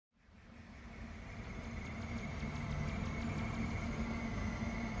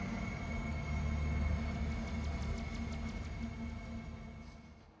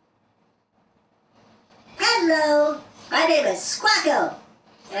My name is Squawko,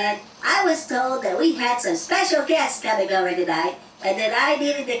 and I was told that we had some special guests coming over tonight, and that I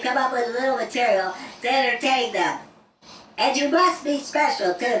needed to come up with a little material to entertain them. And you must be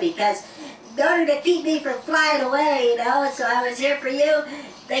special, too, because in order to keep me from flying away, so I was here for you,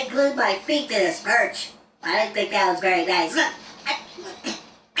 they glued my feet to this perch. I didn't think that was very nice. Look,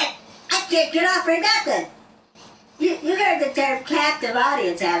 I can't get off for nothing. You heard the term captive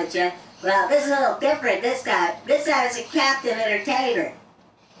audience, haven't you? Well, this is a little different this time. This time it's a captive entertainer.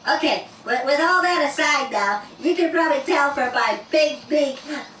 Okay, with all that aside now, you can probably tell from my big beak,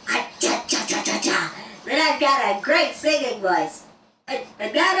 that I've got a great singing voice.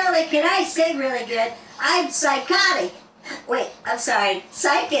 And not only can I sing really good, I'm psychotic. Wait, I'm sorry,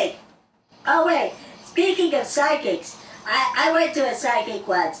 psychic. Oh wait, speaking of psychics, I went to a psychic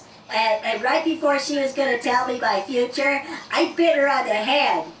once, and right before she was going to tell me my future, I bit her on the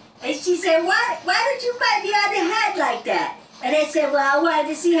hand. And she said, why did you bite me on the head like that? And I said, well, I wanted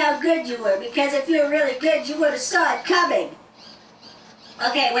to see how good you were, because if you were really good, you would have saw it coming.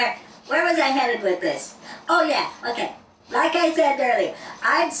 Okay, where was I headed with this? Oh yeah, okay. Like I said earlier,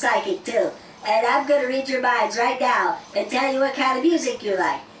 I'm psychic too, and I'm going to read your minds right now and tell you what kind of music you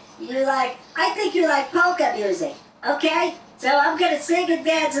like. I think you like polka music, okay? So I'm going to sing and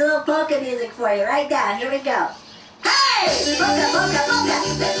dance a little polka music for you right now. Here we go. Hey! Polka, polka, polka!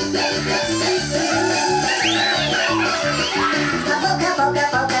 A polka, polka,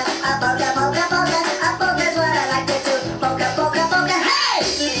 polka, a polka, polka, polka, a polka's what I like to do. Polka, polka, polka, hey!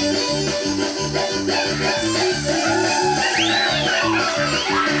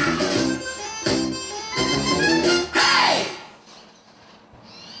 Hey!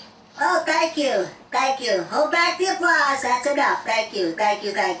 Oh, thank you, thank you. Hold back the applause, that's enough. Thank you, thank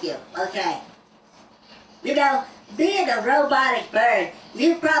you, thank you. Okay. You know, being a robotic bird,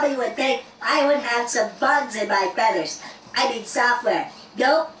 you probably would think I would have some bugs in my feathers. I mean software.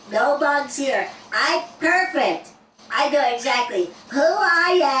 Nope, no bugs here. I'm perfect. I know exactly who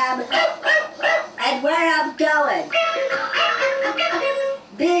I am and where I'm going.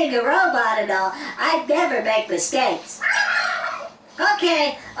 Being a robot and all, I never make mistakes.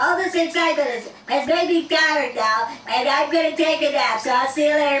 Okay, all this excitement has made me tired now, and I'm going to take a nap, so I'll see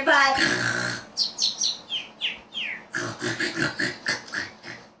you later. Bye.